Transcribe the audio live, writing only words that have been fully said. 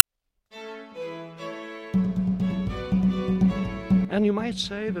And you might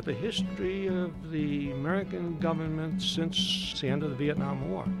say that the history of the American government since the end of the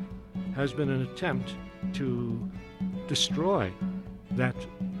Vietnam War has been an attempt to destroy that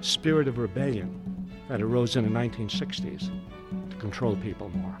spirit of rebellion that arose in the 1960s to control people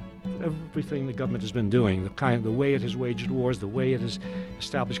more. Everything the government has been doing, the way it has waged wars, the way it has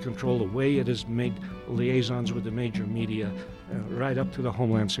established control, the way it has made liaisons with the major media, right up to the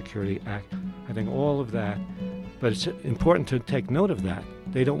Homeland Security Act. I think all of that, but it's important to take note of that.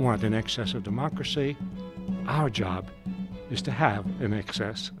 They don't want an excess of democracy. Our job is to have an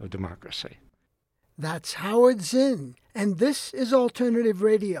excess of democracy. That's Howard Zinn, and this is Alternative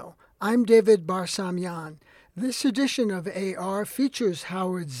Radio. I'm David Barsamyan. This edition of AR features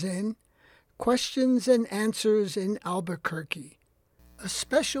Howard Zinn, Questions and Answers in Albuquerque, a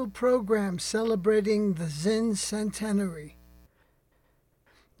special program celebrating the Zinn centenary.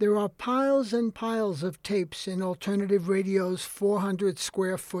 There are piles and piles of tapes in Alternative Radio's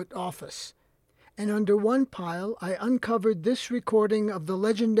 400-square-foot office, and under one pile I uncovered this recording of the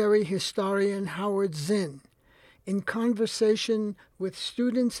legendary historian Howard Zinn in conversation with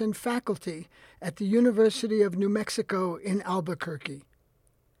students and faculty at the University of New Mexico in Albuquerque.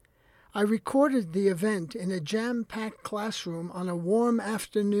 I recorded the event in a jam-packed classroom on a warm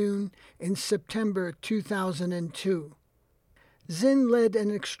afternoon in September 2002. Zinn led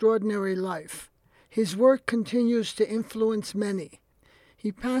an extraordinary life. His work continues to influence many.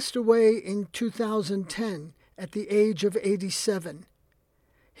 He passed away in 2010 at the age of 87.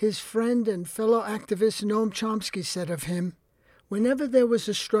 His friend and fellow activist Noam Chomsky said of him, "Whenever there was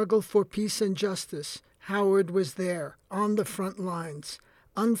a struggle for peace and justice, Howard was there, on the front lines,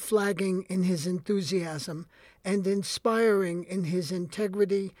 unflagging in his enthusiasm and inspiring in his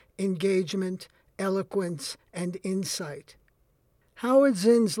integrity, engagement, eloquence, and insight." Howard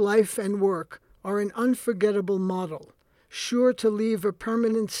Zinn's life and work are an unforgettable model, sure to leave a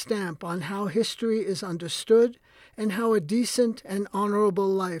permanent stamp on how history is understood and how a decent and honorable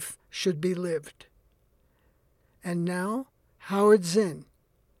life should be lived. And now, Howard Zinn.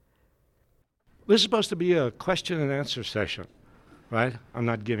 This is supposed to be a question and answer session, right? I'm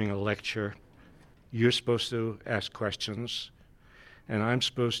not giving a lecture. You're supposed to ask questions, and I'm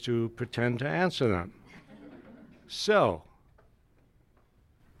supposed to pretend to answer them. So,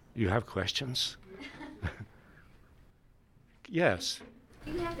 you have questions? Yes.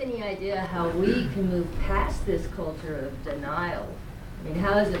 Do you have any idea how we can move past this culture of denial? I mean,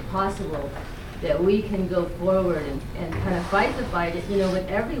 how is it possible that we can go forward and kind of fight the fight, with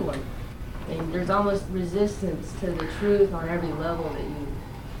everyone? I mean, there's almost resistance to the truth on every level that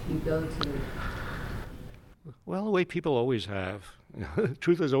you go to. Well, the way people always have.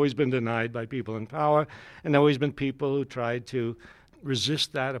 Truth has always been denied by people in power, and there have always been people who tried to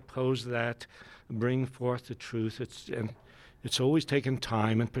resist that, oppose that, bring forth the truth. It's always taken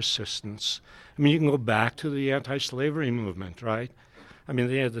time and persistence. I mean, you can go back to the anti-slavery movement, right? I mean,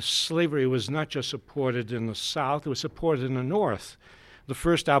 the slavery was not just supported in the South, it was supported in the North. The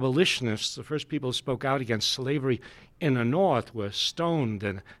first abolitionists, the first people who spoke out against slavery in the North were stoned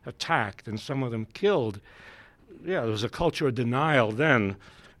and attacked, and some of them killed. Yeah, there was a culture of denial then,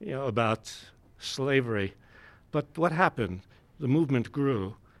 about slavery. But what happened? The movement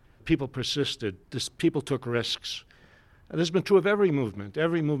grew. People persisted. People took risks. And this has been true of every movement.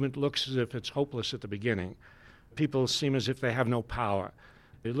 Every movement looks as if it's hopeless at the beginning. People seem as if they have no power.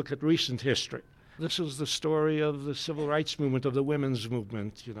 You look at recent history. This is the story of the civil rights movement, of the women's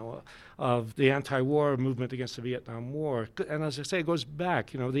movement, of the anti-war movement against the Vietnam War. And as I say, it goes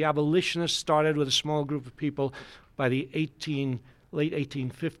back. The abolitionists started with a small group of people. By the late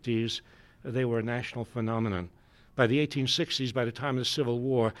 1850s, they were a national phenomenon. By the 1860s, by the time of the Civil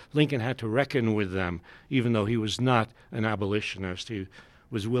War, Lincoln had to reckon with them, even though he was not an abolitionist. He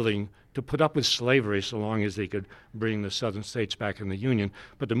was willing to put up with slavery so long as they could bring the southern states back in the Union,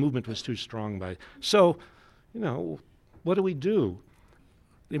 but the movement was too strong. So, what do we do?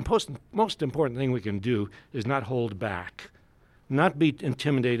 The most important thing we can do is not hold back, not be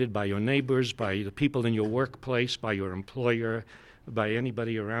intimidated by your neighbors, by the people in your workplace, by your employer, by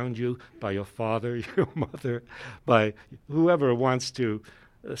anybody around you, by your father, your mother, by whoever wants to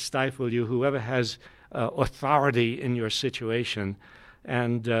stifle you, whoever has authority in your situation.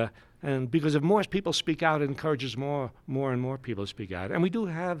 And because if more people speak out, it encourages more and more people to speak out. And we do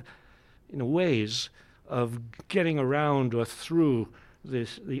have ways of getting around or through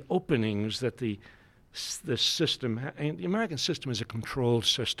the openings that the system, and the American system is a controlled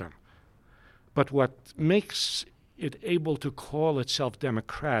system. But what makes it able to call itself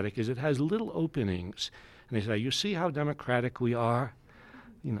democratic is it has little openings. And they say, you see how democratic we are?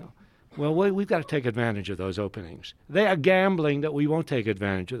 Well, we've got to take advantage of those openings. They are gambling that we won't take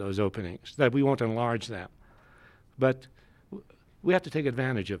advantage of those openings, that we won't enlarge them. But we have to take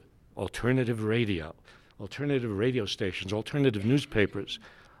advantage of alternative radio stations, alternative newspapers,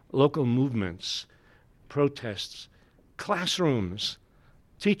 local movements, protests, classrooms,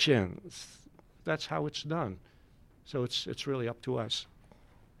 teach-ins. That's how it's done. So it's really up to us.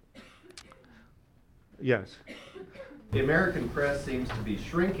 Yes. The American press seems to be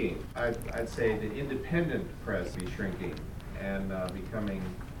shrinking. I'd say the independent press be shrinking and becoming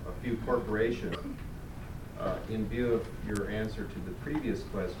a few corporations. In view of your answer to the previous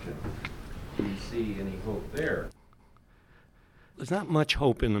question, do you see any hope there? There's not much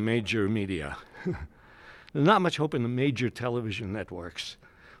hope in the major media. There's not much hope in the major television networks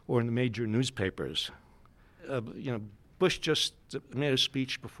or in the major newspapers. Bush just made a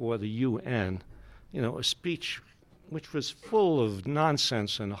speech before the UN, a speech which was full of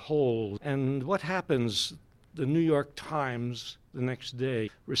nonsense and holes. And what happens, the New York Times the next day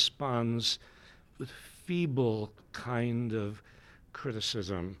responds with feeble kind of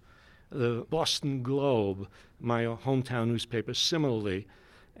criticism. The Boston Globe, my hometown newspaper, similarly.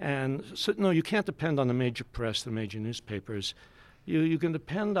 And so, no, you can't depend on the major press, the major newspapers. You can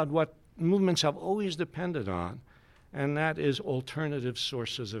depend on what movements have always depended on, and that is alternative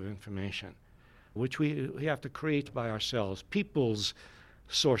sources of information, which we have to create by ourselves, people's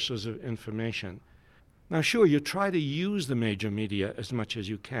sources of information. Now, sure, you try to use the major media as much as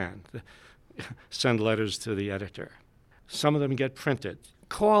you can. Send letters to the editor. Some of them get printed.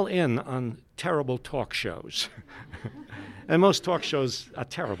 Call in on terrible talk shows. And most talk shows are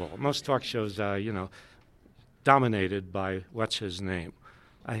terrible. Most talk shows are, dominated by what's his name.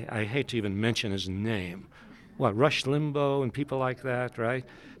 I hate to even mention his name. Rush Limbaugh and people like that, right?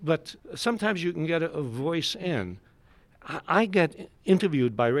 But sometimes you can get a voice in. I get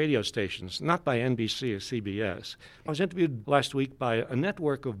interviewed by radio stations, not by NBC or CBS. I was interviewed last week by a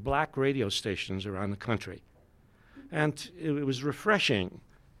network of black radio stations around the country. And it was refreshing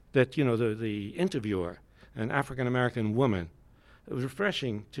that, the interviewer, an African-American woman, it was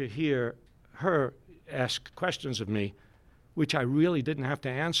refreshing to hear her ask questions of me, which I really didn't have to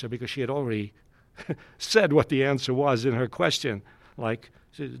answer because she had already said what the answer was in her question. Like,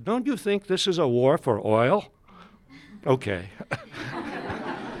 don't you think this is a war for oil? Okay.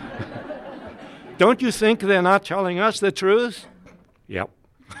 Don't you think they're not telling us the truth? Yep.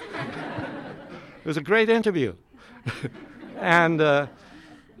 It was a great interview. And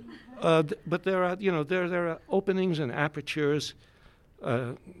but there are there are openings and apertures.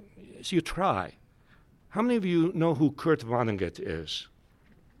 So you try. How many of you know who Kurt Vonnegut is?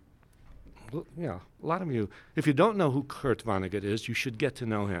 Well, yeah, a lot of you. If you don't know who Kurt Vonnegut is, you should get to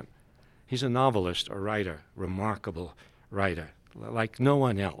know him. He's a novelist, a writer, remarkable writer, like no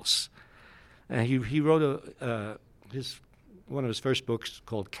one else. And he wrote one of his first books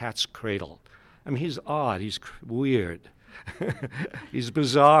called Cat's Cradle. I mean, he's odd, he's weird, he's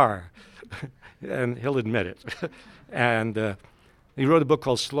bizarre, and he'll admit it. And he wrote a book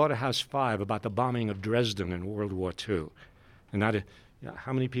called Slaughterhouse-Five about the bombing of Dresden in World War II. And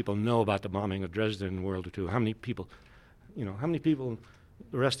how many people know about the bombing of Dresden in World War II? How many people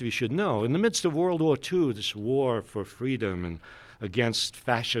the rest of you should know? In the midst of World War II, this war for freedom and against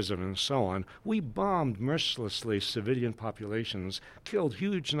fascism and so on, we bombed mercilessly civilian populations, killed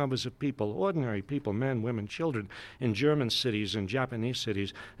huge numbers of people, ordinary people, men, women, children, in German cities and Japanese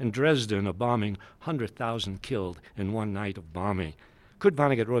cities. In Dresden, a bombing, 100,000 killed in one night of bombing. Kurt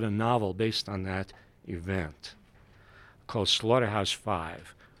Vonnegut wrote a novel based on that event called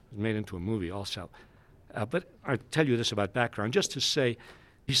Slaughterhouse-Five. It was made into a movie also. But I'll tell you this about background, just to say,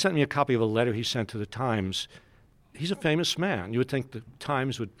 he sent me a copy of a letter he sent to the Times. He's a famous man. You would think the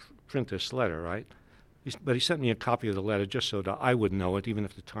Times would print this letter, right? But he sent me a copy of the letter just so that I would know it, even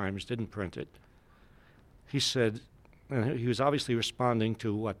if the Times didn't print it. He said, and he was obviously responding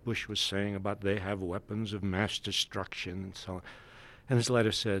to what Bush was saying about they have weapons of mass destruction and so on. And his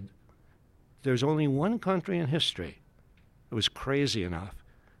letter said, there's only one country in history that was crazy enough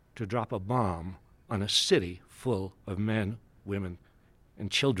to drop a bomb on a city full of men, women,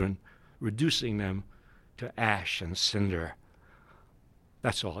 and children, reducing them to ash and cinder.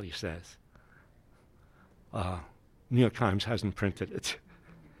 That's all he says. New York Times hasn't printed it.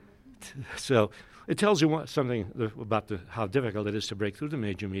 So it tells you something about how difficult it is to break through the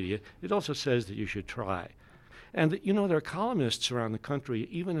major media. It also says that you should try. And there are columnists around the country,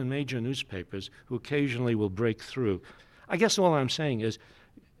 even in major newspapers, who occasionally will break through. I guess all I'm saying is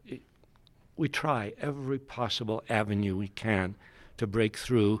we try every possible avenue we can to break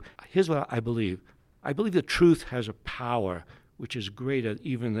through. Here's what I believe. I believe the truth has a power which is greater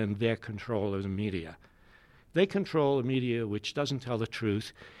even than their control of the media. They control a media which doesn't tell the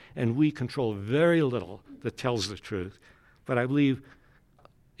truth, and we control very little that tells the truth. But I believe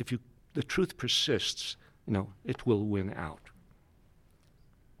if the truth persists, it will win out.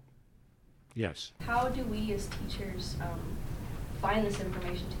 Yes. How do we as teachers find this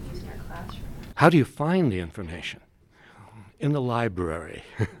information to use in our classroom? How do you find the information? In the library.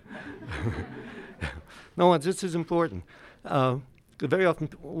 No, this is important. Very often,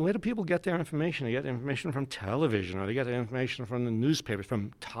 where do people get their information? They get information from television, or they get their information from the newspapers,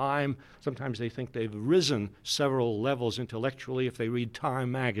 from Time. Sometimes they think they've risen several levels intellectually if they read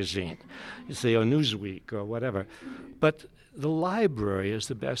Time magazine, or Newsweek, or whatever. But the library is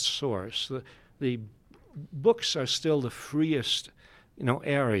the best source. The books are still the freest,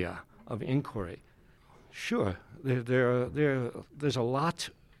 area of inquiry. Sure, there's a lot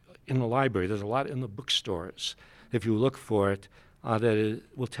in the library. There's a lot in the bookstores. If you look for it, that it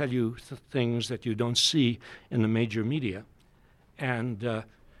will tell you things that you don't see in the major media. And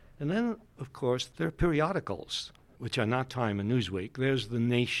then, of course, there are periodicals, which are not Time and Newsweek. There's The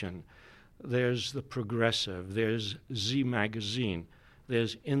Nation. There's The Progressive. There's Z Magazine.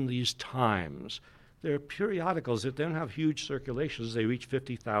 There's In These Times. There are periodicals that don't have huge circulations. They reach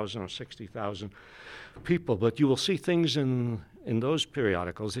 50,000 or 60,000 people. But you will see things in those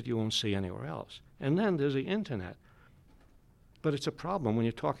periodicals that you won't see anywhere else. And then there's the Internet. But it's a problem when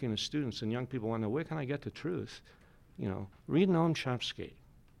you're talking to students and young people want to know, where can I get the truth? Read Noam Chomsky.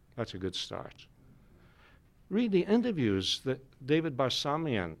 That's a good start. Read the interviews that David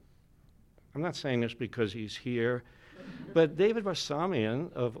Barsamian, I'm not saying this because he's here, but David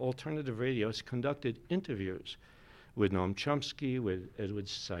Barsamian of Alternative Radio has conducted interviews with Noam Chomsky, with Edward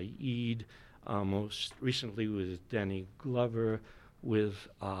Said, most recently with Danny Glover, with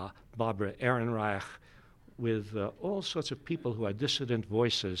Barbara Ehrenreich, with all sorts of people who are dissident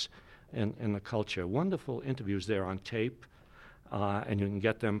voices in the culture. Wonderful interviews there on tape, and you can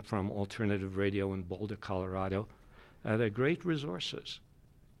get them from Alternative Radio in Boulder, Colorado. They're great resources.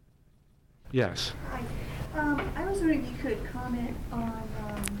 Yes? Hi. I was wondering if you could comment on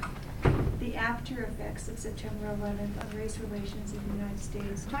the after effects of September 11th on race relations in the United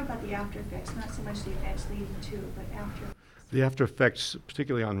States. Talk about the after effects, not so much the events leading to it, but after. The after effects,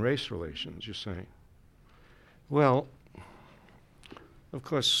 particularly on race relations, you're saying? Well, of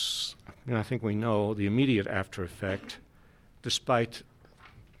course, I think we know the immediate after effect, despite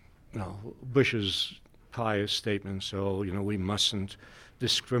Bush's pious statements, we mustn't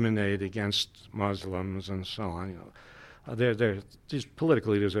discriminate against Muslims and so on. These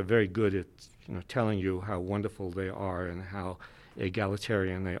political leaders are very good at telling you how wonderful they are and how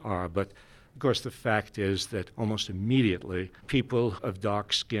egalitarian they are. But of course, the fact is that almost immediately, people of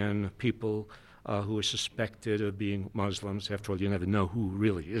dark skin, people who are suspected of being Muslims. After all, you never know who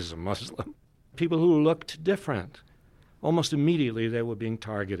really is a Muslim. People who looked different. Almost immediately, they were being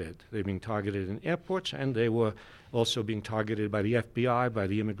targeted. They were being targeted in airports, and they were also being targeted by the FBI, by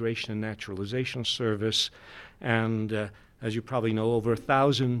the Immigration and Naturalization Service. And as you probably know, over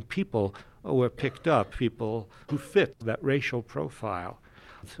 1,000 people were picked up, people who fit that racial profile.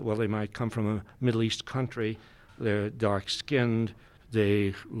 Well, they might come from a Middle East country. They're dark-skinned.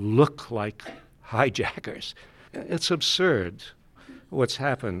 They look like hijackers. It's absurd what's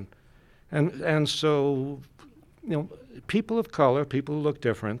happened. And so, people of color, people who look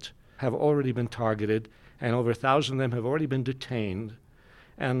different, have already been targeted, and over 1,000 of them have already been detained.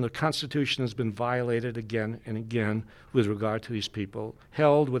 And the Constitution has been violated again and again with regard to these people,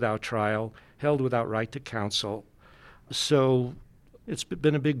 held without trial, held without right to counsel. So it's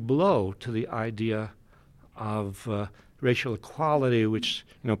been a big blow to the idea of racial equality, which,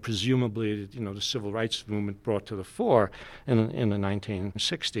 presumably, the civil rights movement brought to the fore in the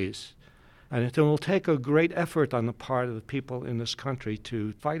 1960s. And it will take a great effort on the part of the people in this country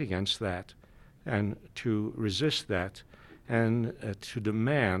to fight against that and to resist that and to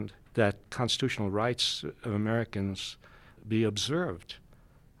demand that constitutional rights of Americans be observed.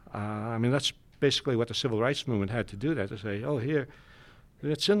 That's basically what the civil rights movement had to do, to say, here,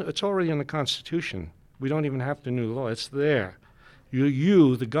 it's already in the Constitution. We don't even have to new law. It's there.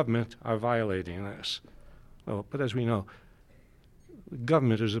 You, the government, are violating this. Well, but as we know, the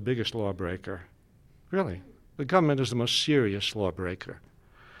government is the biggest lawbreaker. Really. The government is the most serious lawbreaker.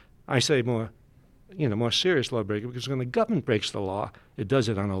 I say more serious lawbreaker because when the government breaks the law, it does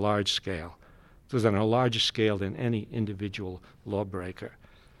it on a large scale. It does it on a larger scale than any individual lawbreaker.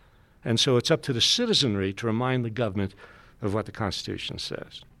 And so it's up to the citizenry to remind the government of what the Constitution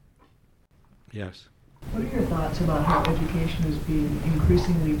says. Yes? What are your thoughts about how education is being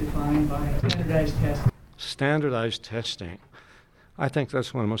increasingly defined by standardized testing? Standardized testing. I think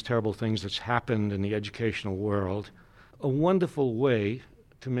that's one of the most terrible things that's happened in the educational world. A wonderful way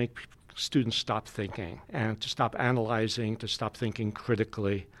to make students stop thinking and to stop analyzing, to stop thinking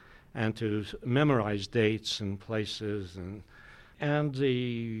critically, and to memorize dates and places and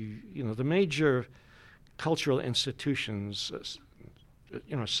the major cultural institutions,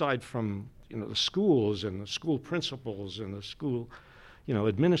 aside from the schools and the school principals and the school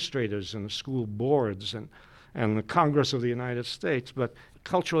administrators and the school boards and the Congress of the United States, but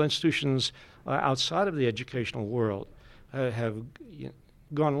cultural institutions outside of the educational world have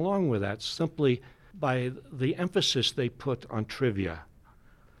gone along with that simply by the emphasis they put on trivia.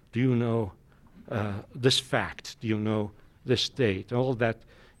 Do you know this fact? Do you know this date? All that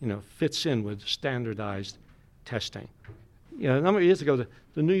fits in with standardized testing. A number of years ago,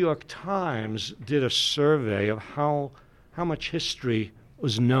 the New York Times did a survey of how much history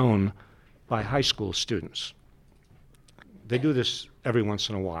was known by high school students. They do this every once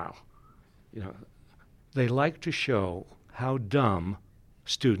in a while. They like to show how dumb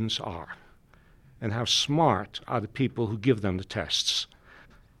students are and how smart are the people who give them the tests.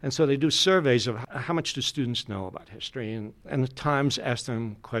 And so they do surveys of how much do students know about history. And the Times asked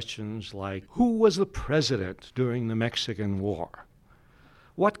them questions like, who was the president during the Mexican War?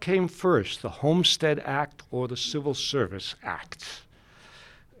 What came first, the Homestead Act or the Civil Service Act?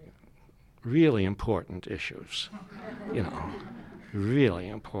 Really important issues, really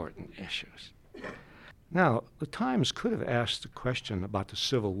important issues. Now, the Times could have asked a question about the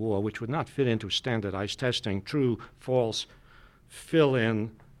Civil War, which would not fit into standardized testing, true, false, fill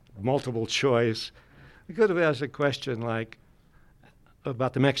in, multiple choice. They could have asked a question like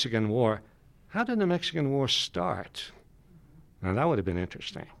about the Mexican War. How did the Mexican War start? Now, that would have been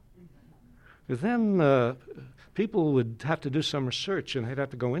interesting. But then people would have to do some research, and they'd have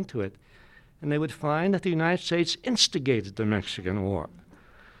to go into it, and they would find that the United States instigated the Mexican War,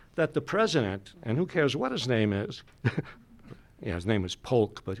 that the president, and who cares what his name is, his name was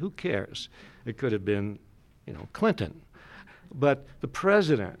Polk, but who cares? It could have been, Clinton. But the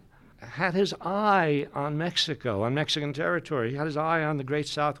president had his eye on Mexico, on Mexican territory. He had his eye on the great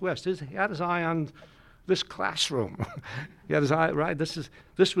Southwest. He had his eye on this classroom. He had his eye, right? This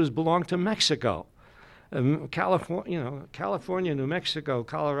belonged to Mexico. California, New Mexico,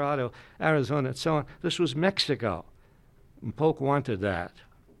 Colorado, Arizona, and so on. This was Mexico. And Polk wanted that.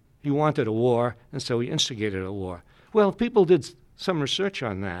 He wanted a war, and so he instigated a war. Well, if people did some research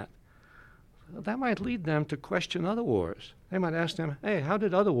on that, that might lead them to question other wars. They might ask them, hey, how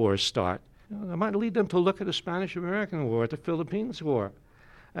did other wars start? That might lead them to look at the Spanish-American War, at the Philippines War,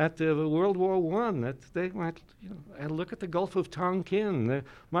 at the World War I. That they might look at the Gulf of Tonkin. They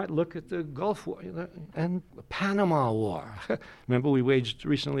might look at the Gulf War and the Panama War. Remember, we waged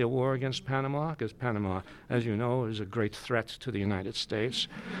recently a war against Panama, because Panama, as you know, is a great threat to the United States.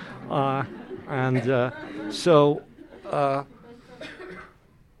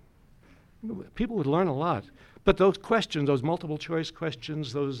 People would learn a lot. But those questions, those multiple choice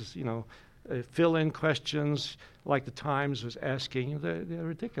questions, those, fill-in questions like the Times was asking, they're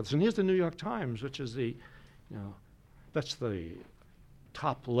ridiculous. And here's the New York Times, which is that's the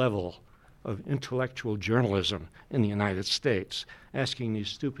top level of intellectual journalism in the United States, asking these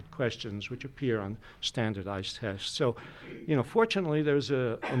stupid questions which appear on standardized tests. So, fortunately, there's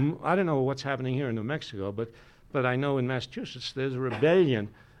I don't know what's happening here in New Mexico, but I know in Massachusetts there's a rebellion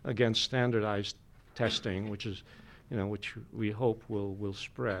against standardized testing, which we hope will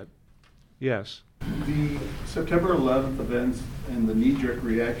spread. Yes. The September 11th events and the knee-jerk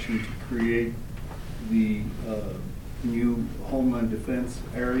reaction to create the new Homeland Defense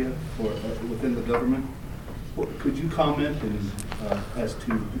area within the government. Could you comment as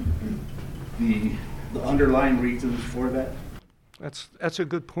to the underlying reasons for that? That's a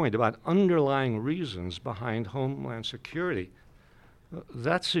good point about underlying reasons behind Homeland Security.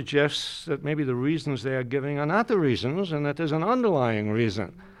 That suggests that maybe the reasons they are giving are not the reasons, and that there's an underlying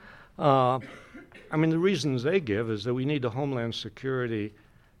reason. The reasons they give is that we need the Homeland Security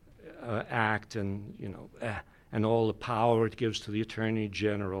Act and all the power it gives to the Attorney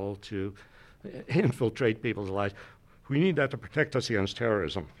General to infiltrate people's lives. We need that to protect us against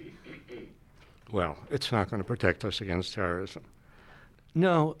terrorism. Well, it's not going to protect us against terrorism.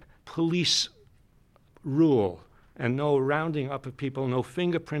 No police rule and no rounding up of people, no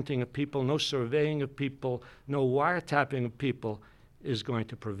fingerprinting of people, no surveying of people, no wiretapping of people is going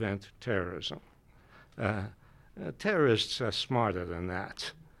to prevent terrorism. Terrorists are smarter than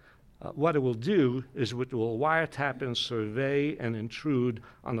that. What it will do is it will wiretap and survey and intrude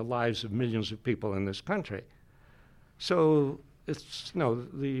on the lives of millions of people in this country. So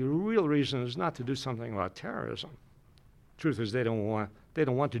the real reason is not to do something about terrorism. truth is they don't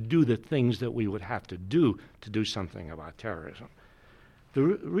want to do the things that we would have to do something about terrorism. The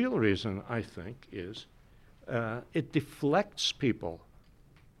real reason, I think, is it deflects people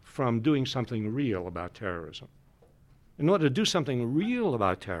from doing something real about terrorism. In order to do something real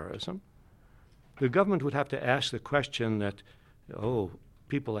about terrorism, the government would have to ask the question that,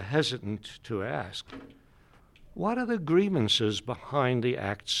 people are hesitant to ask. What are the grievances behind the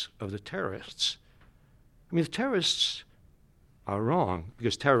acts of the terrorists? I mean, the terrorists are wrong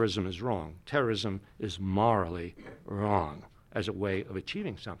because terrorism is wrong. Terrorism is morally wrong as a way of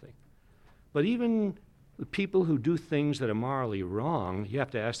achieving something. But even the people who do things that are morally wrong, you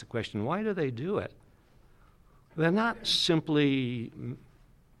have to ask the question, why do they do it? They're not simply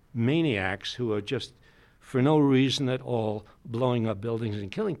maniacs who are just, for no reason at all, blowing up buildings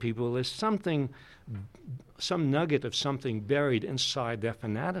and killing people. There's some nugget of something buried inside their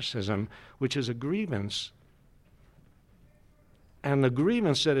fanaticism, which is a grievance. And the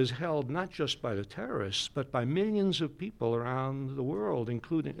grievance that is held not just by the terrorists, but by millions of people around the world,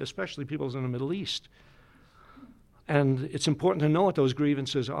 including especially people in the Middle East. And it's important to know what those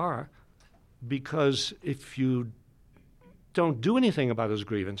grievances are, because if you don't do anything about those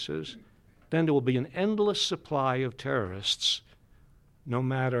grievances, then there will be an endless supply of terrorists, no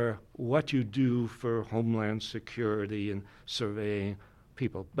matter what you do for homeland security and surveying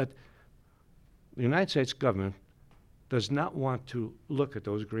people. But the United States government does not want to look at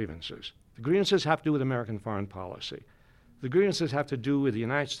those grievances. The grievances have to do with American foreign policy. The grievances have to do with the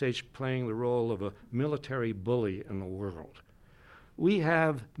United States playing the role of a military bully in the world. We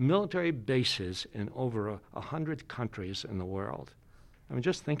have military bases in over 100 countries in the world. I mean,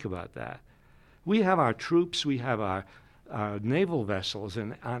 just think about that. We have our troops, we have our naval vessels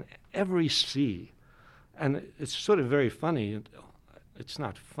on every sea. And it's sort of very funny. It's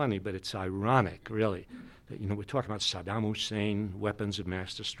not funny, but it's ironic, really. That, we're talking about Saddam Hussein, weapons of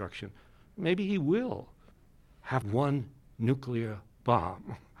mass destruction. Maybe he will have one nuclear bomb.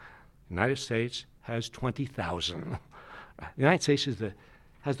 The United States has 20,000. The United States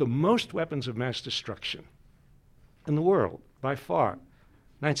has the most weapons of mass destruction in the world, by far.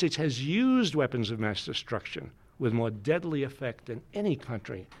 The United States has used weapons of mass destruction with more deadly effect than any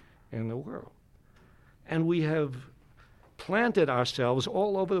country in the world. And we have planted ourselves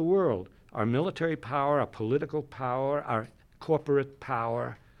all over the world, our military power, our political power, our corporate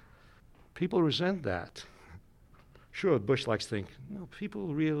power. People resent that. Sure, Bush likes to think, no,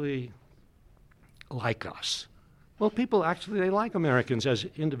 people really like us. Well, people actually, they like Americans as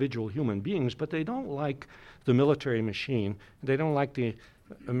individual human beings, but they don't like the military machine. They don't like the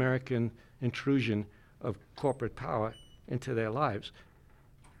American intrusion of corporate power into their lives.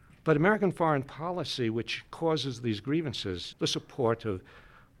 But American foreign policy, which causes these grievances, the support of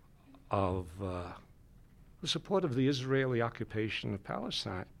the Israeli occupation of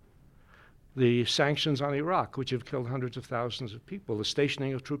Palestine, the sanctions on Iraq, which have killed hundreds of thousands of people, the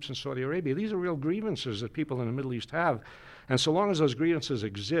stationing of troops in Saudi Arabia. These are real grievances that people in the Middle East have. And so long as those grievances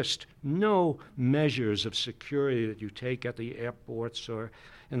exist, no measures of security that you take at the airports or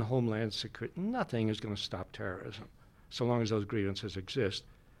in Homeland Security, nothing is going to stop terrorism, so long as those grievances exist.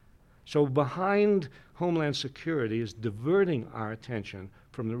 So behind Homeland Security is diverting our attention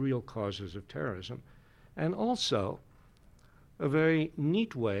from the real causes of terrorism, and also a very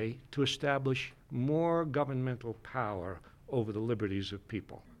neat way to establish more governmental power over the liberties of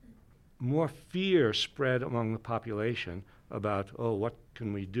people. More fear spread among the population about, what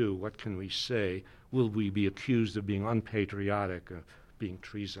can we do? What can we say? Will we be accused of being unpatriotic, of being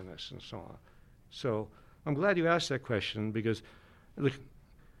treasonous, and so on? So I'm glad you asked that question, because the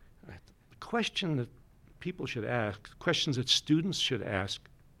question that people should ask, questions that students should ask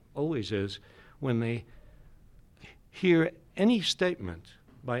always is, when they hear any statement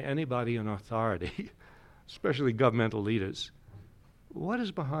by anybody in authority, especially governmental leaders, what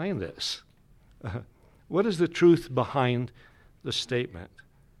is behind this? What is the truth behind the statement?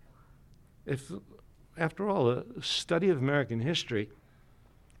 If, after all, a study of American history,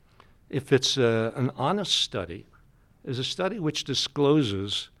 if it's an honest study, is a study which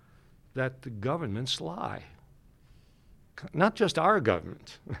discloses that the governments lie. Not just our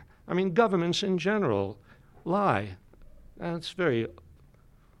government. I mean, governments in general lie. And it's very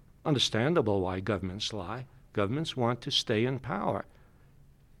understandable why governments lie. Governments want to stay in power.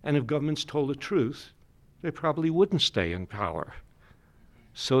 And if governments told the truth, they probably wouldn't stay in power.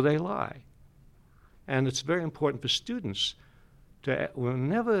 So they lie. And it's very important for students to,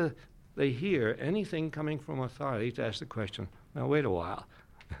 whenever they hear anything coming from authority, to ask the question, now wait a while.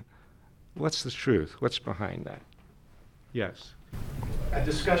 What's the truth? What's behind that? Yes. a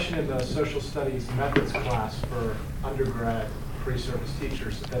discussion in the social studies methods class for undergrad pre-service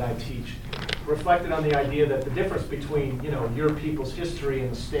teachers that I teach reflected on the idea that the difference between, your people's history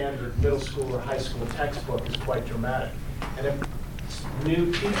and the standard middle school or high school textbook is quite dramatic. And if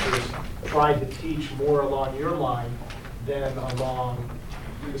new teachers tried to teach more along your line than along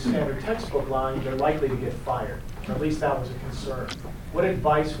the standard textbook line, they're likely to get fired. Or at least that was a concern. What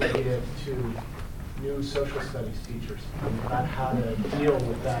advice would you give to new social studies teachers about how to deal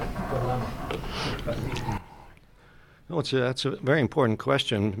with that dilemma? No, that's a very important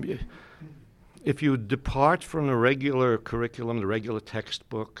question. If you depart from the regular curriculum, the regular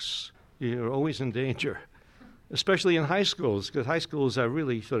textbooks, you're always in danger, especially in high schools, because high schools are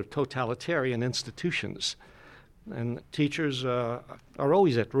really sort of totalitarian institutions. And teachers are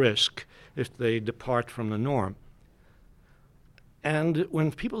always at risk if they depart from the norm. And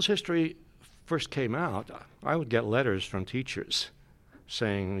when people's history first came out, I would get letters from teachers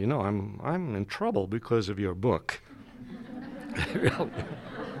saying, I'm in trouble because of your book.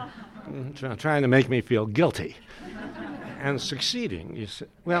 Trying to make me feel guilty and succeeding. You say,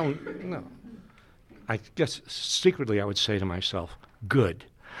 well, no. I guess secretly I would say to myself, good.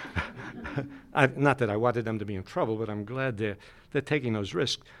 Not that I wanted them to be in trouble, but I'm glad they're taking those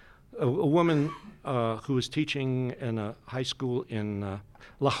risks. A woman who was teaching in a high school in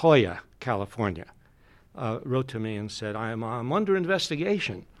La Jolla, California, wrote to me and said, I'm under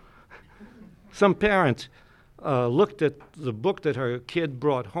investigation. Some parent looked at the book that her kid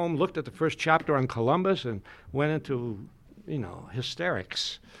brought home, looked at the first chapter on Columbus, and went into,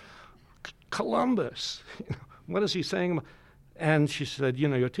 hysterics. Columbus, what is he saying? And she said,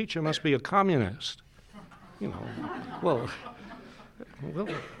 your teacher must be a communist. Well,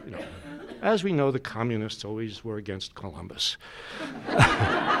 as we know, the communists always were against Columbus.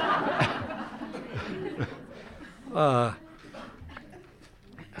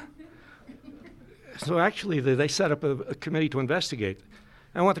 So actually, they set up a committee to investigate.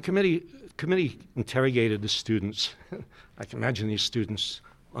 And what the committee interrogated the students. I can imagine these students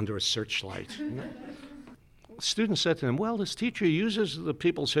under a searchlight. Students said to them, well, this teacher uses the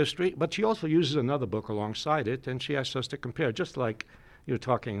people's history, but she also uses another book alongside it, and she asks us to compare, just like you're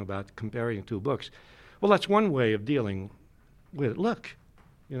talking about comparing two books. Well, that's one way of dealing with it. Look,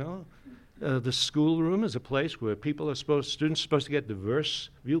 the schoolroom is a place where students are supposed to get diverse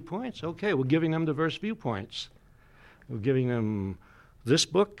viewpoints. Okay, we're giving them diverse viewpoints. We're giving them this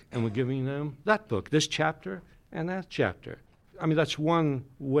book, and we're giving them that book, this chapter and that chapter. I mean, that's one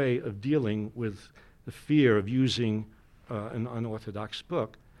way of dealing with the fear of using an unorthodox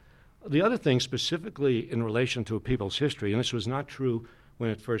book. The other thing, specifically in relation to a people's history, and this was not true when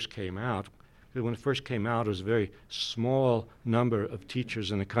it first came out. When it first came out, it was a very small number of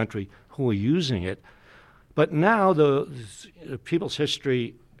teachers in the country who were using it. But now the people's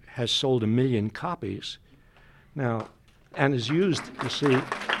history has sold 1 million copies now, and is used, you see,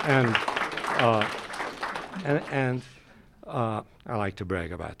 and I like to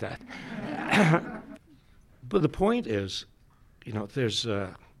brag about that. But the point is, there's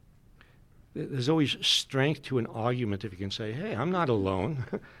always strength to an argument if you can say, hey, I'm not alone.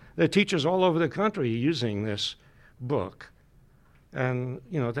 There are teachers all over the country using this book. And,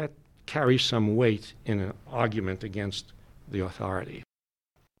 that carries some weight in an argument against the authority.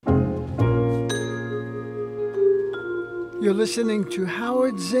 You're listening to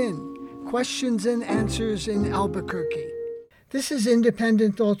Howard Zinn, Questions and Answers in Albuquerque. This is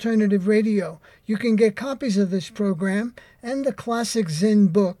Independent Alternative Radio. You can get copies of this program and the classic Zinn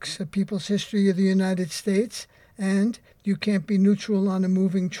books, A People's History of the United States, and You Can't Be Neutral on a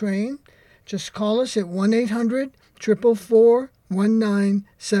Moving Train. Just call us at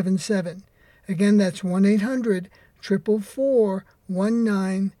 1-800-444-1977. Again, that's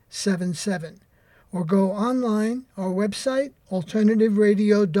 1-800-444-1977. Or go online, our website,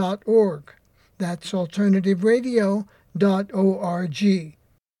 alternativeradio.org. That's alternativeradio.org.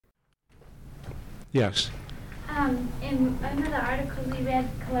 Yes. In one of the articles we read,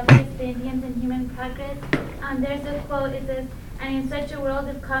 Columbus, the Indians, and Human Progress, there's a quote. It says, "And in such a world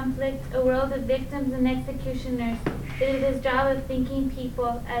of conflict, a world of victims and executioners, it is his job of thinking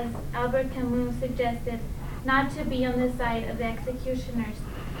people, as Albert Camus suggested, not to be on the side of the executioners."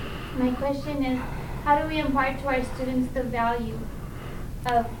 My question is, how do we impart to our students the value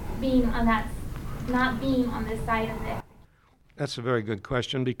of being on that, not being on the side of it? That's a very good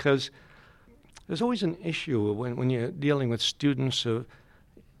question, because there's always an issue when you're dealing with students.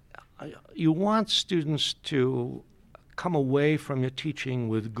 You want students to come away from your teaching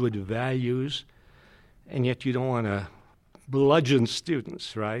with good values, and yet you don't want to bludgeon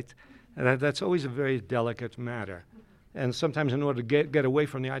students, right? And that's always a very delicate matter. And sometimes in order to get away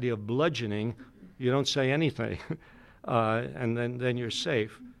from the idea of bludgeoning, you don't say anything, and then you're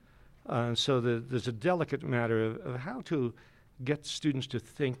safe. So there's a delicate matter of how to get students to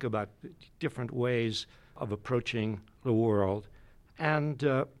think about different ways of approaching the world. And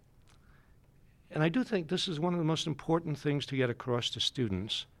I do think this is one of the most important things to get across to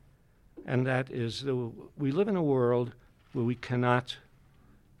students, and that is that we live in a world where we cannot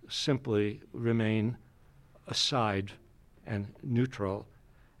simply remain aside and neutral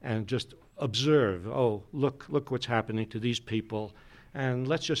and just observe, oh, look what's happening to these people, and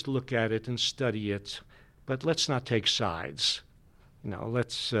let's just look at it and study it, but let's not take sides.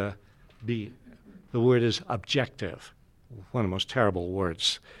 Let's be, the word is objective, one of the most terrible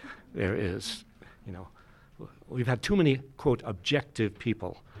words there is. We've had too many, quote, objective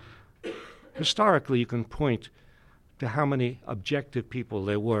people. Historically, you can point to how many objective people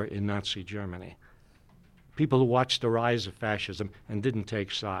there were in Nazi Germany. People who watched the rise of fascism and didn't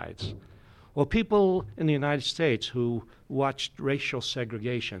take sides. Or people in the United States who watched racial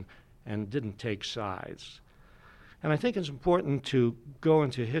segregation and didn't take sides. And I think it's important to go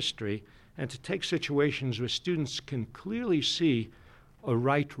into history and to take situations where students can clearly see a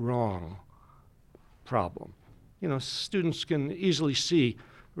right-wrong problem. Students can easily see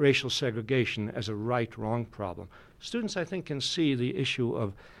racial segregation as a right-wrong problem. Students, I think, can see the issue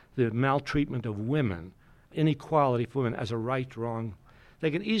of the maltreatment of women, inequality for women as a right-wrong. They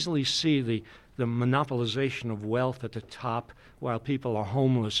can easily see the monopolization of wealth at the top while people are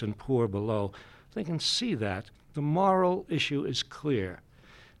homeless and poor below. They can see that. The moral issue is clear.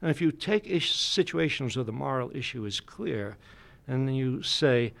 And if you take situations where the moral issue is clear, and then you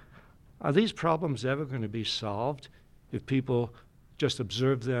say, are these problems ever going to be solved if people just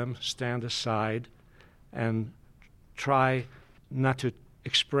observe them, stand aside, and try not to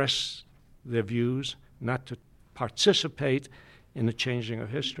express their views, not to participate in the changing of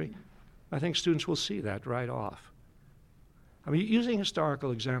history? I think students will see that right off. I mean, using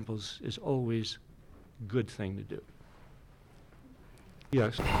historical examples is always a good thing to do.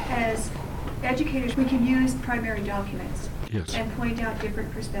 Yes? As educators, we can use primary documents Yes. and point out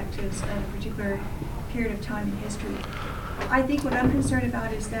different perspectives of a particular period of time in history. I think what I'm concerned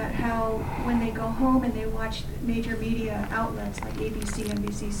about is that how when they go home and they watch major media outlets like ABC,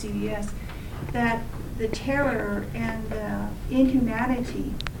 NBC, CBS, that the terror and the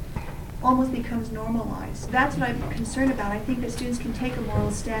inhumanity almost becomes normalized. That's what I'm concerned about. I think that students can take a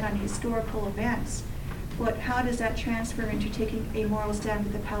moral stand on historical events, but how does that transfer into taking a moral stand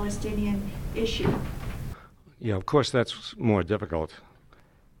with the Palestinian issue? Yeah, of course that's more difficult.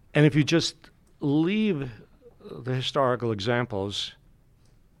 And if you just leave the historical examples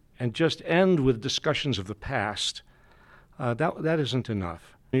and just end with discussions of the past, that isn't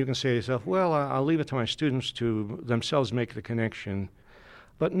enough. You can say to yourself, well, I'll leave it to my students to themselves make the connection.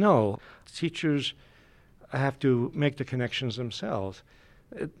 But no, teachers have to make the connections themselves.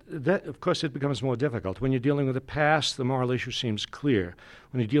 That, of course, it becomes more difficult. When you're dealing with the past, the moral issue seems clear.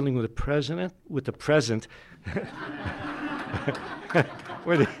 When you're dealing with the present, when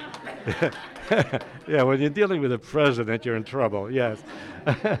you're dealing with the president, you're in trouble, yes.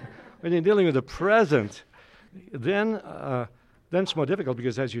 When you're dealing with the present, then it's more difficult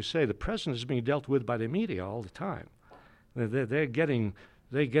because, as you say, the president is being dealt with by the media all the time. They're getting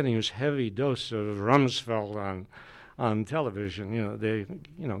this heavy dose of Rumsfeld on television. They're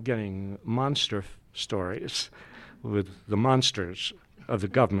getting monster stories with the monsters of the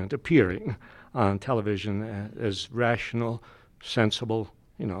government appearing on television as rational, sensible,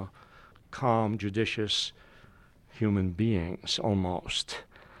 calm, judicious human beings almost.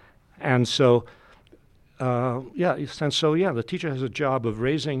 And so, the teacher has a job of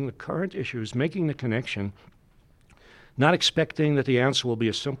raising the current issues, making the connection, not expecting that the answer will be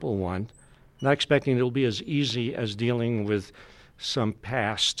a simple one, not expecting it will be as easy as dealing with some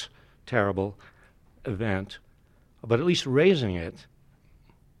past terrible event, but at least raising it,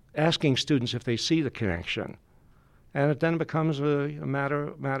 asking students if they see the connection, and it then becomes a matter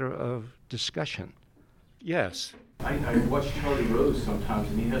of discussion. Yes? I watch Charlie Rose sometimes,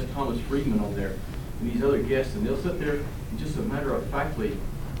 and he has Thomas Friedman on there, and these other guests, and they'll sit there and just a matter of factly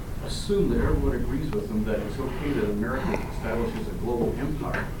assume that everyone agrees with them that it's okay that America establishes a global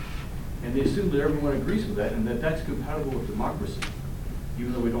empire. And they assume that everyone agrees with that and that that's compatible with democracy.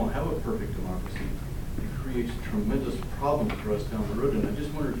 Even though we don't have a perfect democracy, it creates tremendous problems for us down the road. And I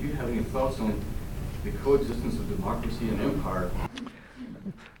just wonder if you have any thoughts on the coexistence of democracy and empire.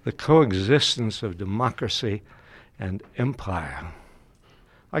 The coexistence of democracy and empire.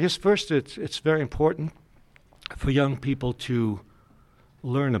 I guess first it's very important for young people to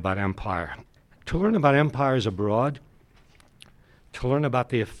learn about empire. To learn about empires abroad to learn about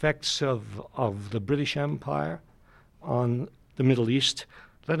the effects of the British Empire on the Middle East,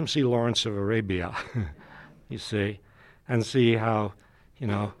 let them see Lawrence of Arabia, you see, and see how,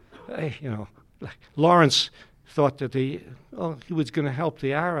 like Lawrence thought that he was going to help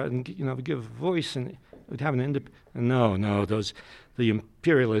the Arab and give a voice and would have an the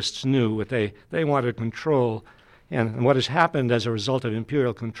imperialists knew what they wanted to control, and what has happened as a result of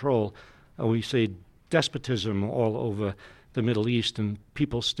imperial control, we see despotism all over the Middle East and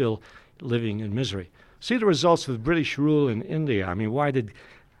people still living in misery. See the results of the British rule in India. I mean, why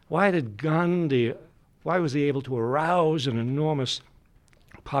did Gandhi, why was he able to arouse an enormous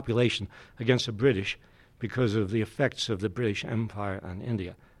population against the British? Because of the effects of the British Empire on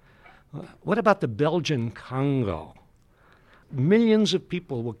India. What about the Belgian Congo? Millions of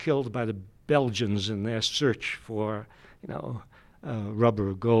people were killed by the Belgians in their search for,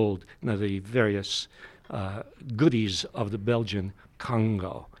 rubber, gold, the various goodies of the Belgian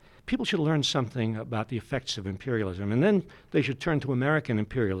Congo. People should learn something about the effects of imperialism, and then they should turn to American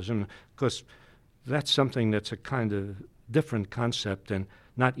imperialism, because that's something that's a kind of different concept and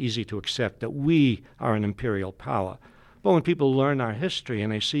not easy to accept, that we are an imperial power. But when people learn our history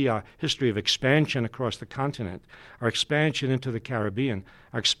and they see our history of expansion across the continent, our expansion into the Caribbean,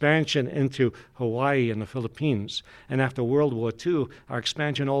 our expansion into Hawaii and the Philippines, and after World War II, our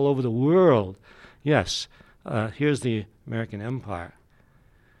expansion all over the world, yes, here's the American Empire.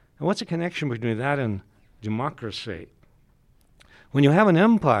 And what's the connection between that and democracy? When you have an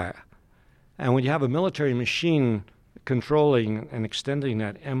empire, and when you have a military machine controlling and extending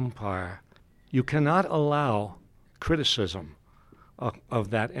that empire, you cannot allow criticism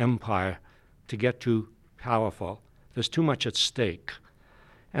of that empire to get too powerful. There's too much at stake.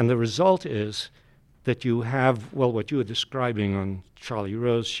 And the result is that you have, what you were describing on Charlie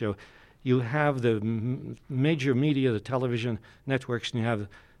Rose's show, you have the major media, the television networks, and you have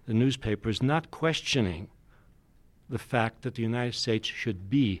the newspapers not questioning the fact that the United States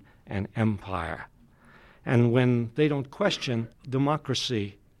should be an empire. And when they don't question,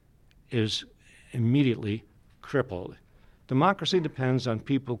 democracy is immediately crippled. Democracy depends on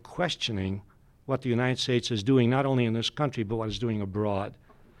people questioning what the United States is doing, not only in this country, but what it's doing abroad.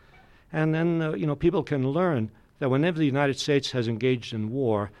 And then, people can learn that whenever the United States has engaged in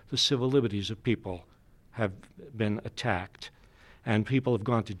war, the civil liberties of people have been attacked, and people have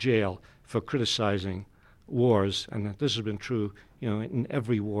gone to jail for criticizing wars, and this has been true, in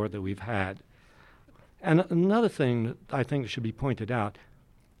every war that we've had. And another thing that I think should be pointed out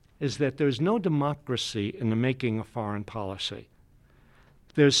is that there's no democracy in the making of foreign policy.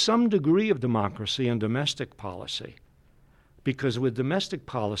 There's some degree of democracy in domestic policy, because with domestic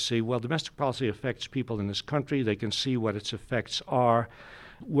policy, domestic policy affects people in this country. They can see what its effects are.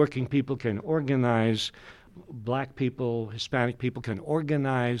 Working people can organize. Black people, Hispanic people can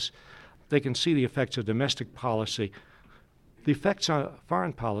organize. They can see the effects of domestic policy. The effects on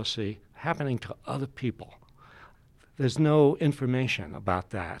foreign policy happening to other people. There's no information about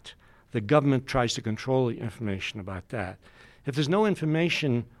that. The government tries to control the information about that. If there's no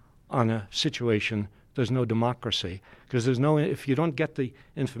information on a situation, there's no democracy, because if you don't get the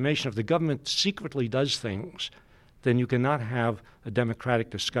information, if the government secretly does things, then you cannot have a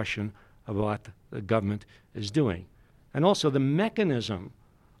democratic discussion about what the government is doing. And also the mechanism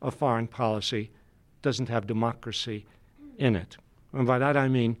of foreign policy doesn't have democracy in it. And by that I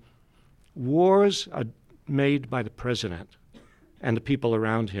mean wars are made by the president and the people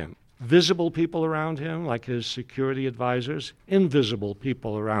around him. Visible people around him, like his security advisors, invisible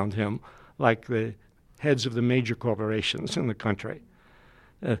people around him, like the heads of the major corporations in the country.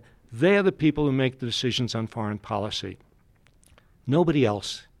 They are the people who make the decisions on foreign policy. Nobody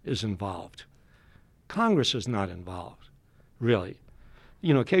else is involved. Congress is not involved, really.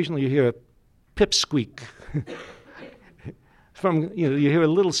 Occasionally you hear a pipsqueak you hear a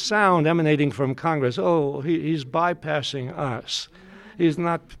little sound emanating from Congress. Oh, he's bypassing us. He's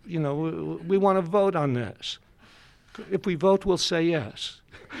not, we want to vote on this. If we vote, we'll say yes.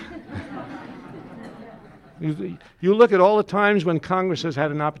 You look at all the times when Congress has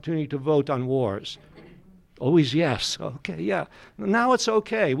had an opportunity to vote on wars. Always yes. Okay, yeah. Now it's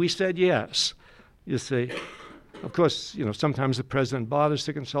okay. We said yes. You see. Of course, sometimes the president bothers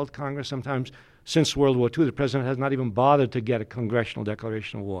to consult Congress. Sometimes, since World War II, the president has not even bothered to get a congressional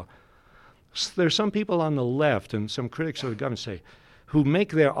declaration of war. There's some people on the left and some critics of the government who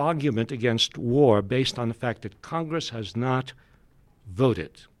make their argument against war based on the fact that Congress has not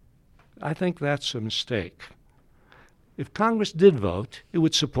voted. I think that's a mistake. If Congress did vote, it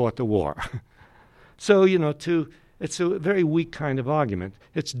would support the war. So, it's a very weak kind of argument.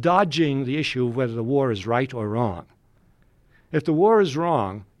 It's dodging the issue of whether the war is right or wrong. If the war is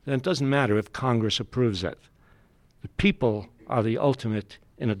wrong, then it doesn't matter if Congress approves it. The people are the ultimate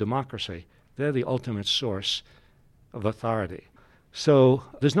in a democracy. They're the ultimate source of authority. So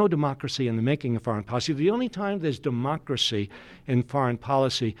there's no democracy in the making of foreign policy. The only time there's democracy in foreign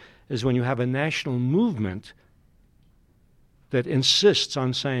policy is when you have a national movement that insists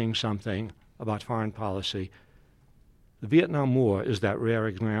on saying something about foreign policy. The Vietnam War is that rare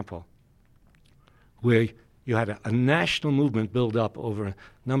example where you had a national movement build up over a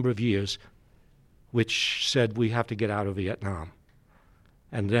number of years which said we have to get out of Vietnam.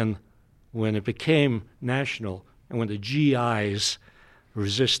 And then when it became national and when the GIs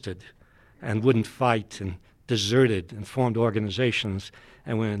resisted and wouldn't fight and deserted and formed organizations,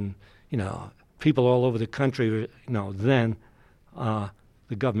 and when, people all over the country, then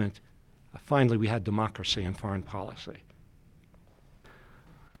the government, finally we had democracy in foreign policy.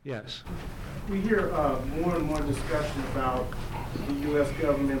 Yes. We hear more and more discussion about the U.S.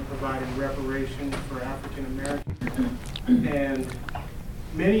 government providing reparations for African Americans. And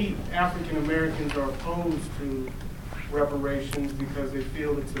many African Americans are opposed to reparations because they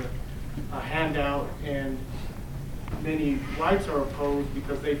feel it's a handout, and many whites are opposed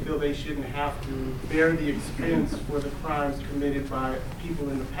because they feel they shouldn't have to bear the expense for the crimes committed by people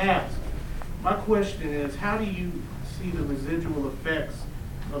in the past. My question is, how do you see the residual effects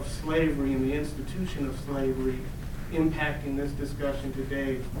of slavery and the institution of slavery impacting this discussion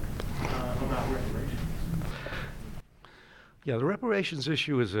today about reparations? Yeah, the reparations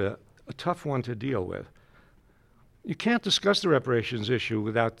issue is a tough one to deal with. You can't discuss the reparations issue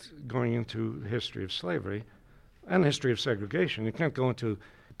without going into the history of slavery and the history of segregation. You can't go into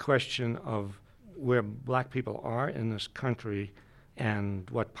the question of where black people are in this country and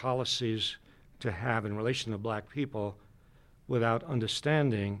what policies to have in relation to black people without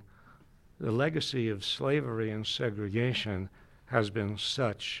understanding the legacy of slavery and segregation has been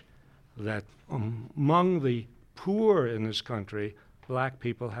such that among the poor in this country, black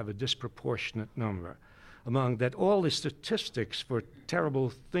people have a disproportionate number. Among that, all the statistics for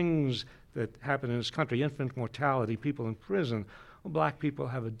terrible things that happen in this country, infant mortality, people in prison, black people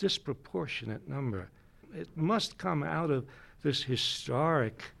have a disproportionate number. It must come out of this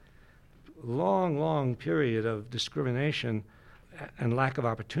historic, long period of discrimination and lack of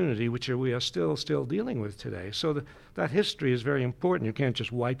opportunity, which we are still dealing with today. So that history is very important. You can't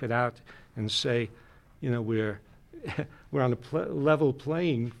just wipe it out and say, we're on a level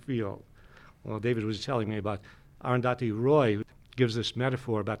playing field. Well, David was telling me about Arundhati Roy, who gives this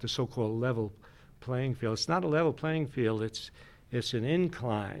metaphor about the so-called level playing field. It's not a level playing field. It's an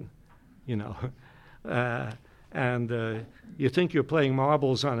incline, and you think you're playing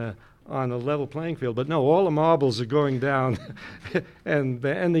marbles on a level playing field, but no, all the marbles are going down and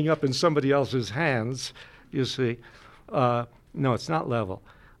they're ending up in somebody else's hands, you see. No, it's not level.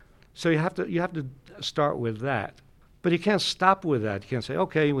 So you have to start with that. But you can't stop with that. You can't say,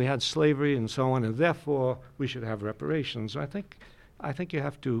 okay, we had slavery and so on, and therefore we should have reparations. I think you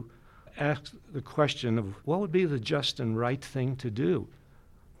have to ask the question of what would be the just and right thing to do.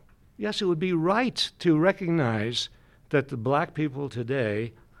 Yes, it would be right to recognize that the black people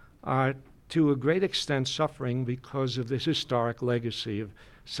today are to a great extent suffering because of this historic legacy of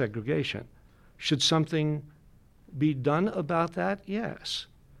segregation. Should something be done about that? Yes.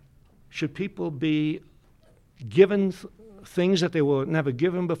 Should people be given things that they were never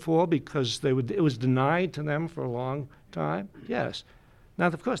given before because it was denied to them for a long time? Yes. Now,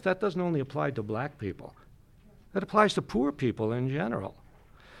 of course, that doesn't only apply to black people. That applies to poor people in general.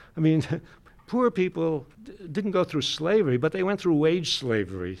 I mean, poor people didn't go through slavery, but they went through wage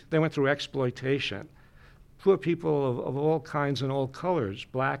slavery. They went through exploitation. Poor people of all kinds and all colors,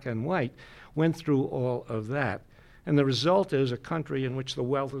 black and white, went through all of that. And the result is a country in which the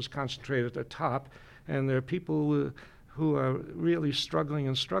wealth is concentrated at the top, and there are people who are really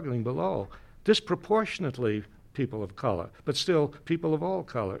struggling below. Disproportionately people of color, but still people of all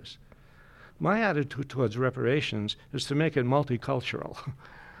colors. My attitude towards reparations is to make it multicultural.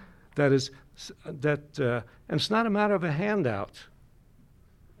 And it's not a matter of a handout.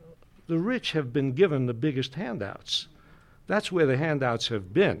 The rich have been given the biggest handouts. That's where the handouts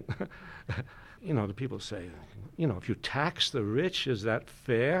have been. The people say, if you tax the rich, is that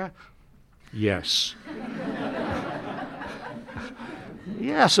fair? Yes.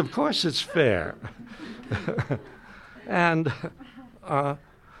 Yes, of course it's fair. And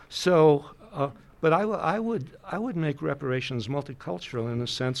but I would make reparations multicultural in the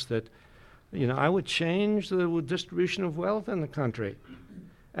sense that, I would change the distribution of wealth in the country.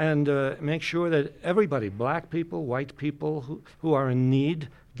 and make sure that everybody, black people, white people who are in need,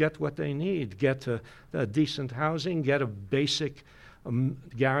 get what they need, get decent housing, get a basic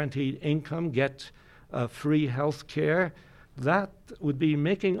guaranteed income, get free health care. That would be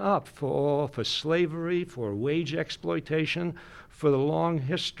making up for slavery, for wage exploitation, for the long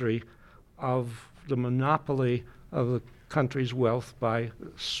history of the monopoly of the country's wealth by a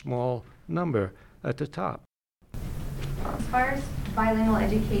small number at the top. As far as bilingual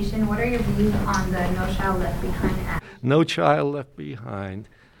education, what are your views on the No Child Left Behind Act? No Child Left Behind.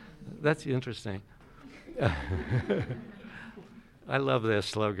 That's interesting. I love their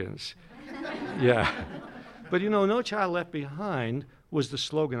slogans. Yeah. But No Child Left Behind was the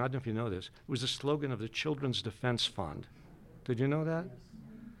slogan, I don't know if you know this, it was the slogan of the Children's Defense Fund. Did you know that?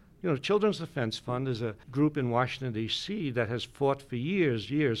 Children's Defense Fund is a group in Washington, D.C. that has fought for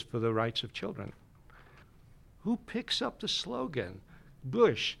years for the rights of children. Who picks up the slogan?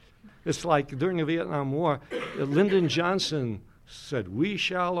 Bush. It's like during the Vietnam War, Lyndon Johnson said, "We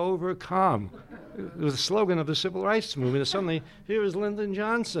shall overcome." It was the slogan of the Civil Rights Movement. And suddenly, here is Lyndon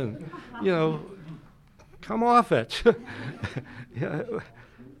Johnson. Come off it.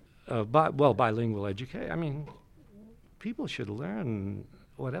 Bilingual education. People should learn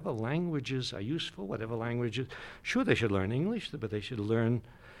whatever languages are useful, whatever languages. Sure, they should learn English, but they should learn,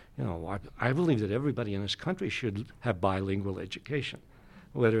 I believe that everybody in this country should have bilingual education,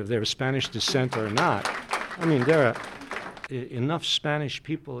 whether they're of Spanish descent or not. There are enough Spanish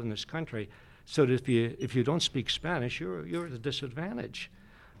people in this country so that if you don't speak Spanish, you're at a disadvantage.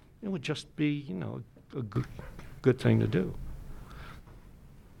 It would just be, a good thing to do.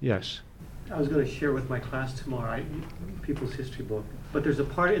 Yes. I was going to share with my class tomorrow, People's History book, but there's a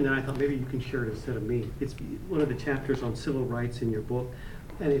part in there I thought maybe you can share it instead of me. It's one of the chapters on civil rights in your book,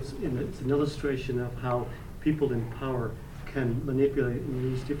 and it's an illustration of how people in power can manipulate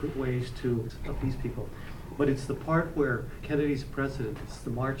and use different ways to appease people. But it's the part where Kennedy's president, it's the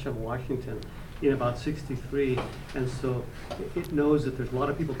March on Washington in about 63, and so it knows that there's a lot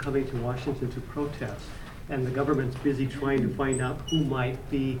of people coming to Washington to protest, and the government's busy trying to find out who might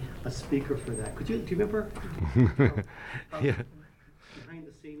be a speaker for that. Do you remember? Yeah. Behind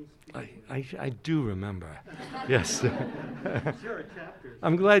the scenes? I do remember. Yes. Sure, chapters.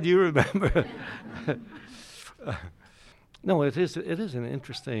 I'm glad you remember. No, it is an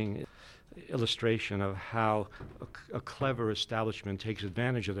interesting illustration of how a clever establishment takes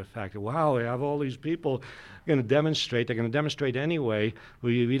advantage of the fact that, wow, we have all these people going to demonstrate. They're going to demonstrate anyway.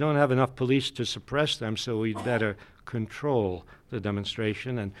 We don't have enough police to suppress them, so we'd better control the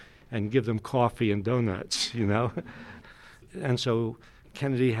demonstration and give them coffee and donuts, And so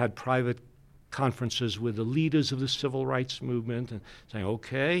Kennedy had private conferences with the leaders of the civil rights movement and saying,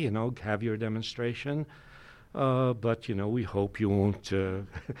 okay, have your demonstration. But we hope you won't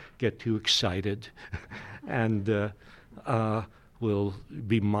get too excited, and we'll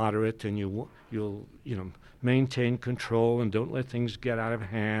be moderate, and you'll maintain control, and don't let things get out of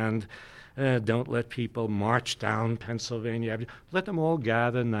hand. Don't let people march down Pennsylvania Avenue. Let them all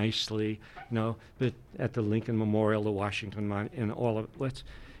gather nicely, but at the Lincoln Memorial, the Washington Monument, and all of it.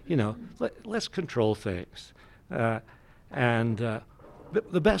 Let's control things. And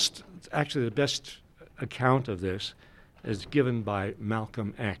the best account of this is given by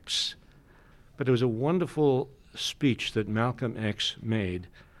Malcolm X. But it was a wonderful speech that Malcolm X made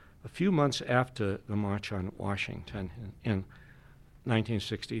a few months after the March on Washington in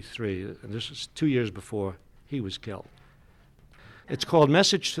 1963. And this was 2 years before he was killed. It's called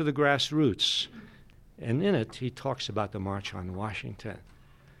Message to the Grassroots. And in it, he talks about the March on Washington.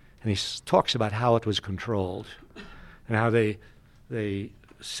 And he talks about how it was controlled and how they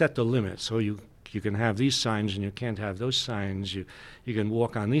set the limits. So you can have these signs and you can't have those signs. You can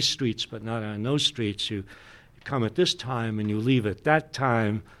walk on these streets but not on those streets. You come at this time and you leave at that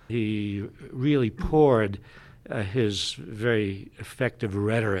time. He really poured his very effective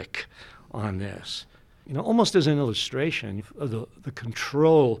rhetoric on this. Almost as an illustration of the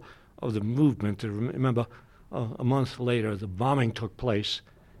control of the movement. Remember, a month later, the bombing took place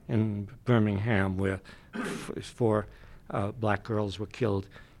in Birmingham where four black girls were killed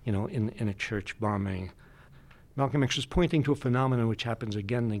in a church bombing. Malcolm X was pointing to a phenomenon which happens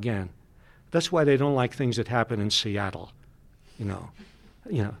again and again. That's why they don't like things that happen in Seattle.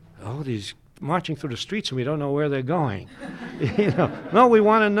 These marching through the streets and we don't know where they're going. No, we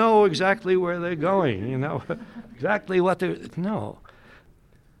want to know exactly where they're going, exactly what they're, no.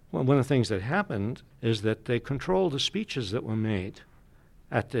 Well, one of the things that happened is that they controlled the speeches that were made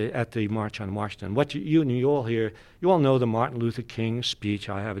at the March on Washington. What you all hear, you all know the Martin Luther King speech,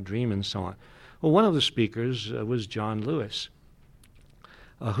 I Have a Dream, and so on. Well, one of the speakers was John Lewis.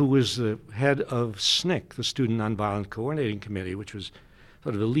 who was the head of SNCC, the Student Nonviolent Coordinating Committee, which was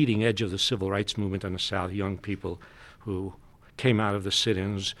sort of the leading edge of the civil rights movement in the South, young people who came out of the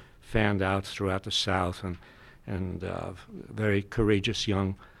sit-ins, fanned out throughout the South, and very courageous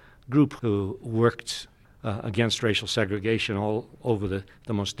young group who worked against racial segregation all over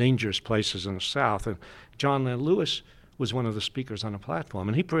the most dangerous places in the South. And John Lewis was one of the speakers on the platform,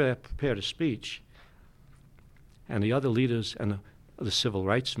 and he prepared a speech. And the other leaders and the civil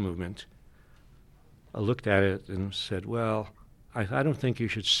rights movement looked at it and said, well, I don't think you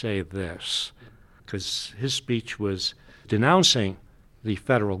should say this, because his speech was denouncing the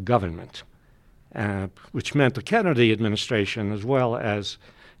federal government, which meant the Kennedy administration as well as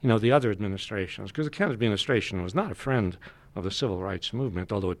the other administrations, because the Kennedy administration was not a friend of the civil rights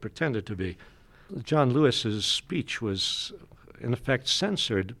movement, although it pretended to be. John Lewis's speech was, in effect,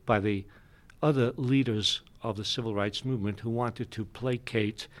 censored by the other leaders of the civil rights movement who wanted to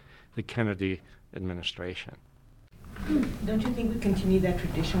placate the Kennedy administration. Don't you think we continue that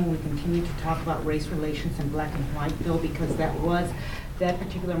tradition when we continue to talk about race relations in black and white, though, because that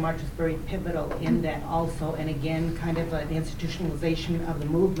particular march was very pivotal in that also, and again, kind of the institutionalization of the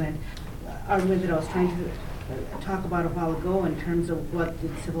movement. Argument that I was trying to talk about a while ago in terms of what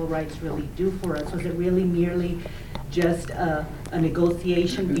did civil rights really do for us. Was it really merely just a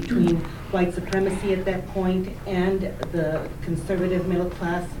negotiation between white supremacy at that point and the conservative middle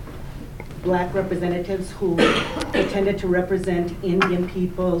class black representatives who pretended to represent Indian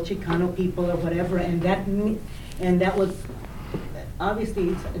people, Chicano people, or whatever, and that was obviously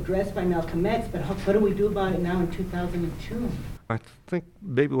addressed by Malcolm X, but what do we do about it now in 2002? I think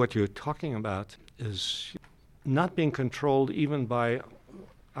maybe what you're talking about is not being controlled even by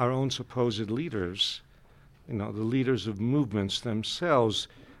our own supposed leaders. The leaders of movements themselves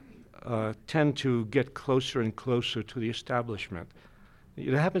tend to get closer and closer to the establishment.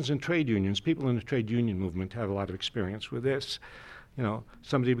 It happens in trade unions. People in the trade union movement have a lot of experience with this.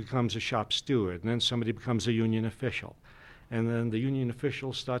 Somebody becomes a shop steward, and then somebody becomes a union official. And then the union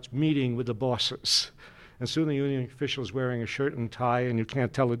official starts meeting with the bosses. And soon the union official is wearing a shirt and tie, and you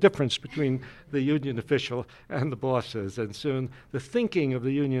can't tell the difference between the union official and the bosses. And soon the thinking of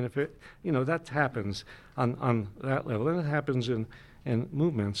the union official, that happens on that level. And it happens in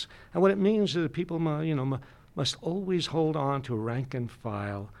movements. And what it means is that people, must always hold on to rank and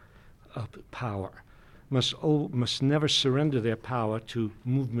file power, must never surrender their power to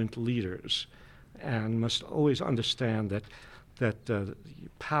movement leaders, and must always understand that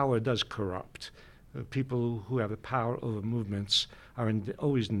power does corrupt. People who have the power over movements are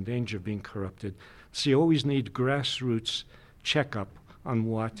always in danger of being corrupted. So you always need grassroots checkup on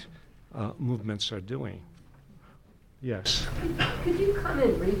what movements are doing. Yes. Could you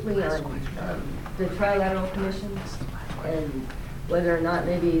comment briefly on the Trilateral Commission and whether or not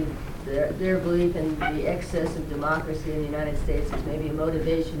maybe their belief in the excess of democracy in the United States is maybe a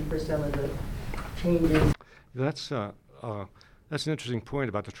motivation for some of the changes? That's an interesting point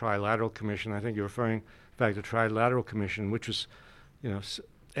about the Trilateral Commission. I think you're referring, in fact, the Trilateral Commission, which was,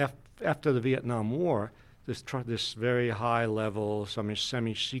 after the Vietnam War, this very high-level,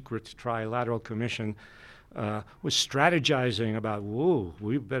 semi-secret Trilateral Commission was strategizing about,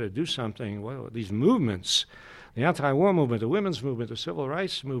 we better do something. Well, these movements, the anti-war movement, the women's movement, the civil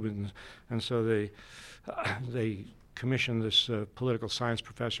rights movement, and so they commissioned this political science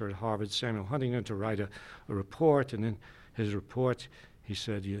professor at Harvard, Samuel Huntington, to write a report. And in his report, he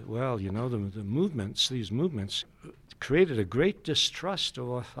said, the movements, these movements, created a great distrust of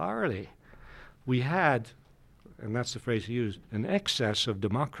authority. We had, and that's the phrase he used, an excess of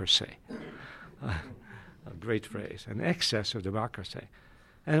democracy. A great phrase, an excess of democracy.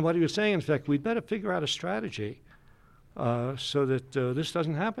 And what he was saying, in fact, we'd better figure out a strategy so that this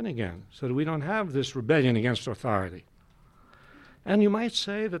doesn't happen again, so that we don't have this rebellion against authority. And you might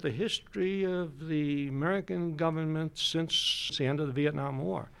say that the history of the American government since the end of the Vietnam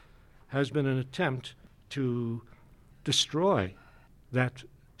War has been an attempt to destroy that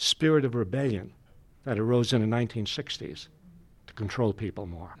spirit of rebellion that arose in the 1960s to control people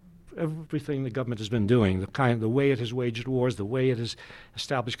more. Everything the government has been doing, the way it has waged wars, the way it has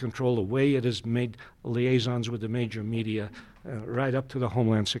established control, the way it has made liaisons with the major media, right up to the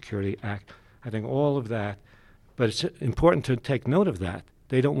Homeland Security Act. I think all of that, but it's important to take note of that.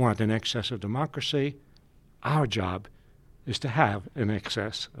 They don't want an excess of democracy. Our job is to have an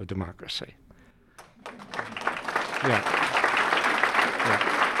excess of democracy. Yeah.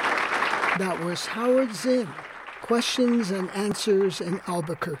 That was Howard Zinn, Questions and Answers in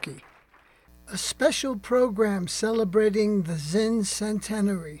Albuquerque, a special program celebrating the Zinn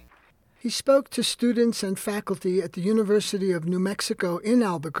centenary. He spoke to students and faculty at the University of New Mexico in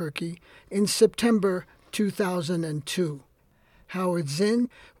Albuquerque in September 2002. Howard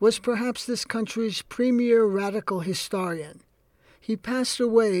Zinn was perhaps this country's premier radical historian. He passed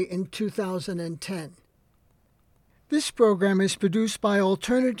away in 2010. This program is produced by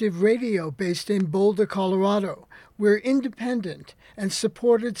Alternative Radio based in Boulder, Colorado. We're independent and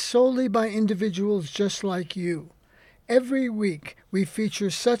supported solely by individuals just like you. Every week, we feature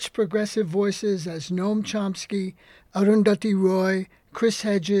such progressive voices as Noam Chomsky, Arundhati Roy, Chris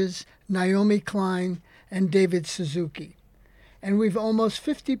Hedges, Naomi Klein, and David Suzuki. And we've almost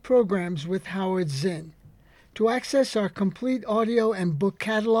 50 programs with Howard Zinn. To access our complete audio and book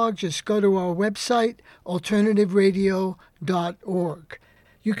catalog, just go to our website, alternativeradio.org.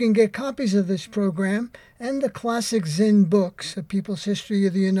 You can get copies of this program and the classic Zinn books, A People's History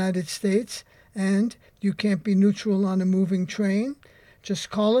of the United States, and You Can't Be Neutral on a Moving Train. Just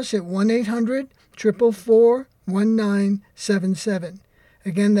call us at 1-800-444-1977.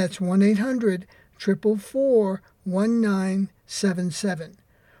 Again, that's 1-800-444-1977.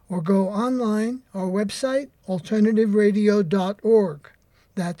 Or go online, our website, alternativeradio.org.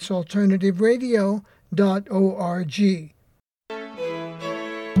 That's alternativeradio.org.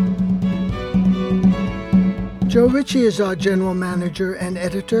 Joe Ritchie is our general manager and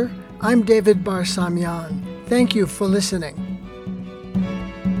editor. I'm David Barsamian. Thank you for listening.